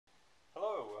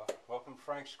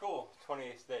Frank's school,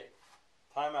 28th day.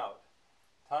 Time out.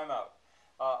 Time out.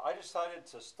 I decided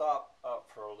to stop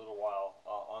for a little while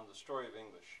on the story of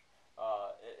English.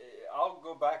 I'll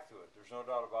go back to it. There's no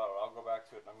doubt about it. I'll go back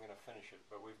to it and I'm going to finish it.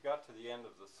 But we've got to the end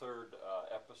of the third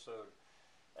episode,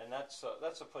 and that's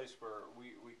a place where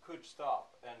we could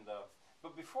stop. And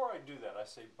but before I do that, I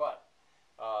say but.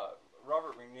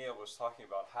 Robert MacNeil was talking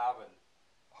about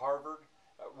Harvard.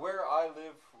 Where I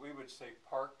live, we would say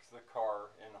park the car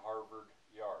in Harvard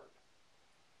Yard.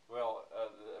 Well,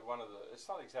 it's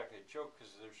not exactly a joke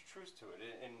because there's truth to it.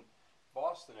 In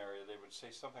Boston area, they would say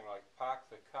something like park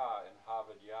the car in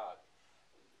Harvard Yard.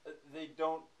 They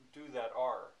don't do that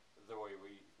R the way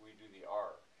we do the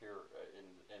R here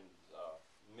in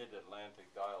mid-Atlantic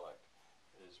dialect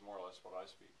is more or less what I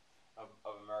speak of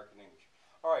American English.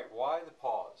 All right, why the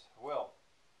pause? Well,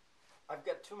 I've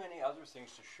got too many other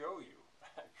things to show you,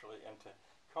 actually, and to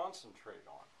concentrate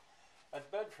on.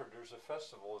 At Bedford, there's a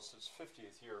festival. It's its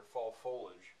 50th year, Fall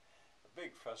Foliage. A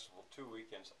big festival, 2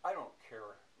 weekends. I don't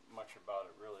care much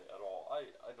about it, really, at all. I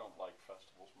don't like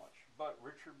festivals much. But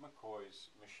Richard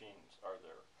McCoy's machines are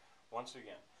there, once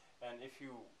again. And if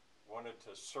you wanted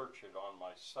to search it on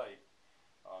my site,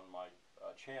 on my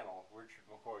channel, Richard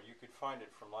McCoy, you could find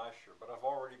it from last year. But I've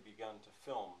already begun to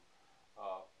film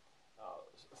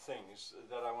things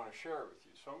that I want to share with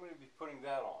you. So I'm going to be putting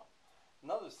that on.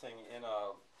 Another thing, in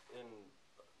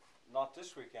not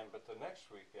this weekend, but the next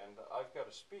weekend, I've got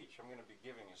a speech. I'm going to be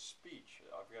giving a speech.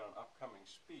 I've got an upcoming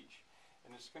speech,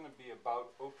 and it's going to be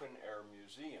about open-air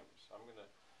museums. I'm going to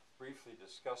briefly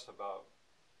discuss about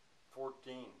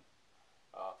 14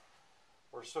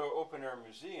 or so open-air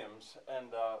museums,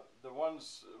 and the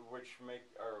ones which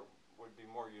would be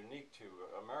more unique to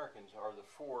Americans are the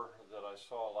 4 that I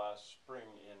saw last spring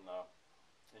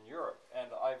in Europe.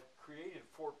 And I've created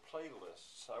 4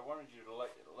 playlists. I wanted you to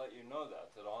let you know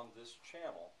that on this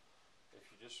channel, if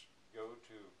you just go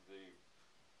to the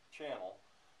channel,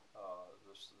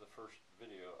 the first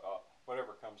video,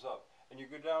 whatever comes up, and you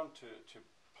go down to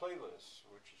playlists,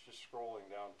 which is just scrolling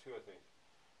down to, I think,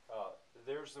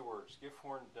 there's the words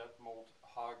Gifhorn, Detmold,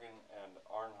 Hagen, and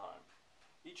Arnheim.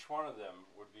 Each one of them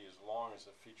would be as long as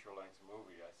a feature-length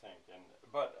movie, I think.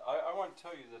 But I want to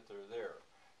tell you that they're there.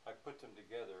 I put them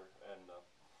together. And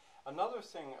another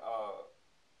thing,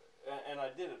 and I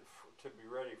did it to be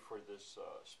ready for this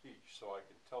speech, so I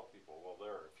could tell people, well,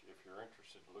 there, if you're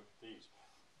interested, look at these.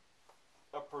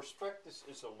 A prospectus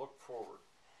is a look forward,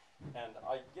 and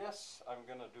I guess I'm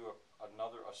going to do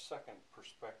a second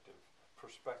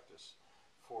prospectus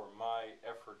for my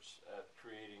efforts at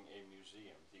creating a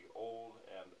museum, the Old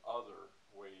and Other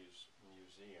Ways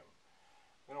Museum.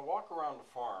 I'm going to walk around the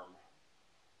farm.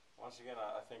 Once again,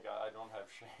 I think I don't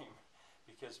have shame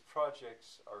because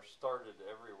projects are started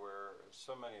everywhere.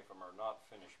 So many of them are not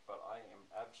finished, but I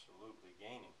am absolutely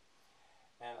gaining.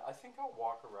 And I think I'll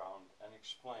walk around and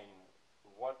explain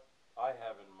what I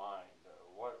have in mind,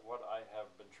 what I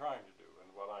have been trying to do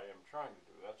and what I am trying to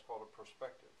do. That's called a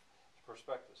prospectus.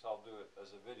 I'll do it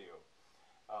as a video.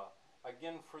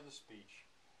 Again for the speech,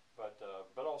 but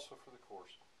also for the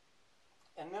course.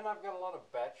 And then I've got a lot of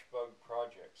batch bug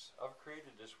projects. I've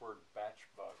created this word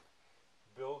batch bug,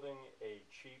 building a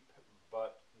cheap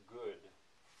but good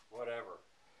whatever.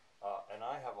 And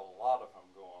I have a lot of them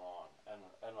going on,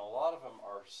 and a lot of them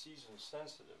are season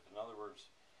sensitive. In other words,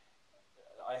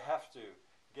 I have to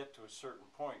get to a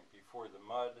certain point before the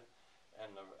mud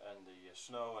and the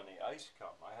snow and the ice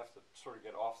come. I have to sort of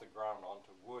get off the ground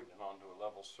onto wood and onto a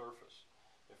level surface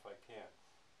if I can.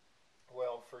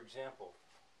 Well, for example,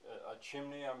 a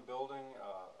chimney I'm building,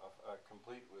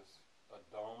 complete with a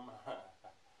dome,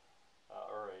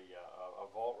 or a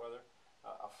vault rather,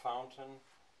 a fountain,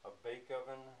 a bake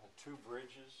oven, 2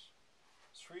 bridges,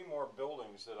 3 more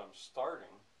buildings that I'm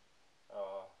starting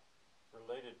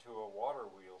related to a water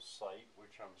wheel site,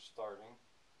 which I'm starting.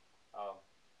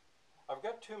 I've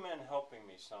got 2 men helping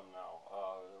me some now.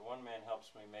 One man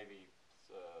helps me maybe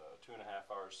 2.5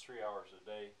 hours, 3 hours a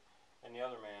day, and the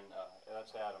other man,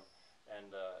 that's Adam,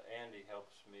 and Andy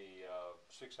helps me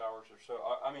 6 hours or so.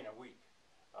 I mean a week.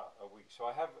 So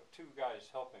I have 2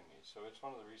 guys helping me. So it's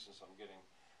one of the reasons I'm getting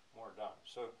more done.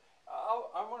 So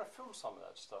I want to film some of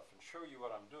that stuff and show you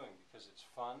what I'm doing because it's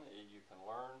fun. You can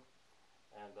learn,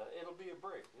 and it'll be a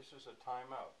break. This is a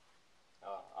timeout.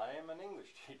 I am an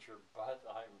English teacher, but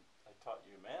I taught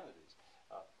humanities.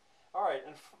 All right,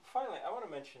 and finally, I want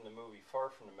to mention the movie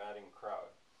Far from the Madding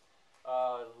Crowd.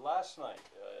 Last night,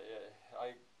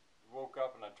 I woke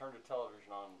up and I turned the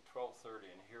television on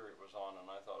 12:30, and here it was on, and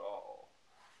I thought, oh,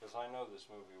 because I know this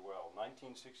movie well.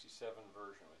 1967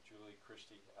 version with Julie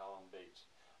Christie, Alan Bates.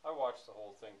 I watched the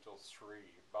whole thing till 3.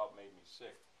 About made me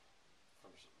sick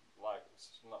from like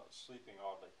not sleeping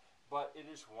all day. But it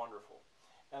is wonderful.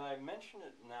 And I mention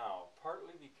it now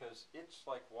partly because it's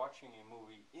like watching a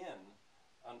movie in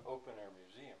an open-air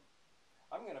museum.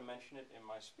 I'm going to mention it in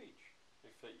my speech.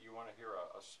 If you want to hear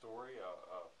a story, you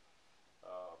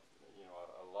know,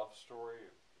 a love story,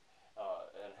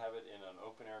 and have it in an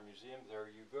open-air museum,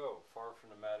 there you go, far from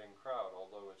the madding crowd,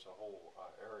 although it's a whole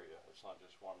area. It's not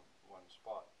just one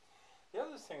spot. The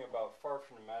other thing about Far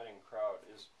from the Madding Crowd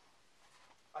is,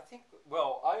 I think,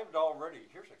 well, I've already,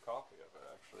 here's a copy of it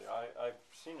actually. I've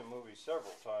seen the movie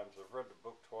several times. I've read the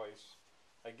book twice.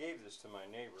 I gave this to my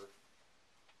neighbor,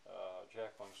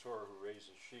 Jack Mansour, who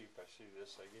raises sheep. I see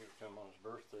this. I gave it to him on his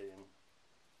birthday in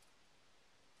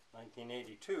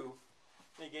 1982.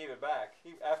 He gave it back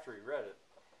after he read it.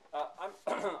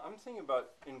 I'm thinking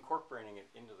about incorporating it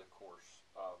into the course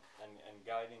and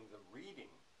guiding the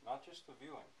reading, not just the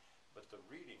viewing, but the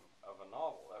reading of a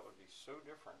novel. That would be so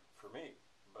different for me,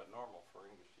 but normal for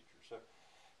English teachers. So,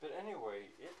 but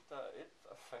anyway, it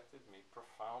affected me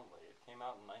profoundly. It came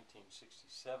out in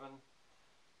 1967.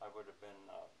 I would have been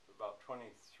about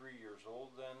 23 years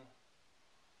old then.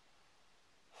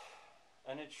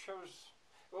 And it shows,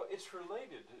 well, it's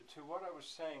related to what I was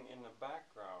saying in the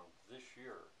background this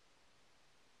year.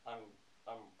 I'm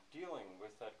dealing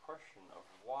with that question of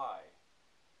why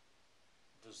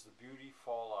does the beauty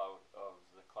fall out of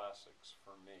the classics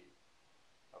for me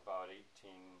about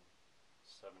 1875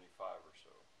 or so?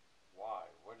 Why?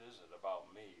 What is it about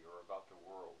me or about the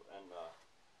world? And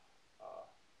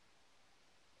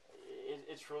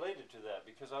it's related to that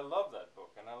because I love that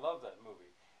book and I love that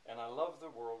movie and I love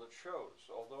the world it shows,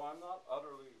 although I'm not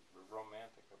utterly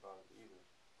romantic about it either.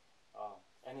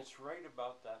 And it's right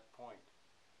about that point.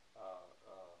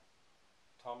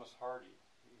 Thomas Hardy,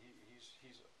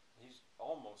 he's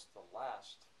almost the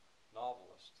last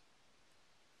novelist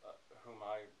whom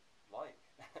I like.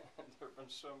 There have been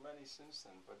so many since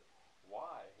then, but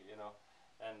why, you know?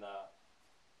 And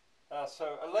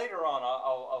so later on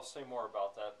I'll say more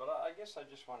about that, but I guess I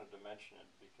just wanted to mention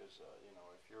it because, you know,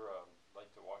 if you're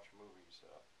like to watch movies,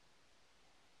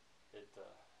 it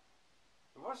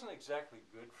wasn't exactly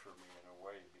good for me in a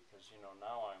way because, you know,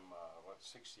 now I'm,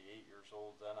 68 years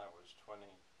old. Then I was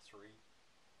 23.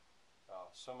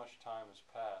 So much time has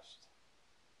passed.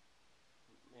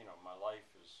 You know, my life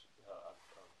is,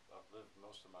 I've lived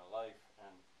most of my life,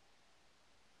 and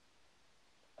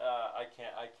I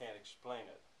can't explain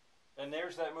it. And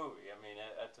there's that movie. I mean,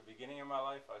 at the beginning of my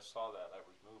life, I saw that. I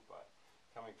was moved by it.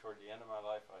 Coming toward the end of my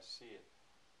life, I see it.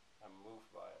 I'm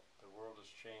moved by it. The world has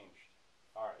changed.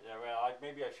 All right, yeah, well,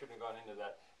 maybe I shouldn't have gone into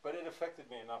that, but it affected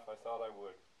me enough I thought I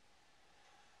would.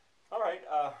 All right,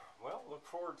 well, look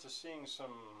forward to seeing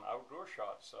some outdoor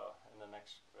shots in the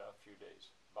next few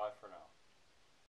days. Bye for now.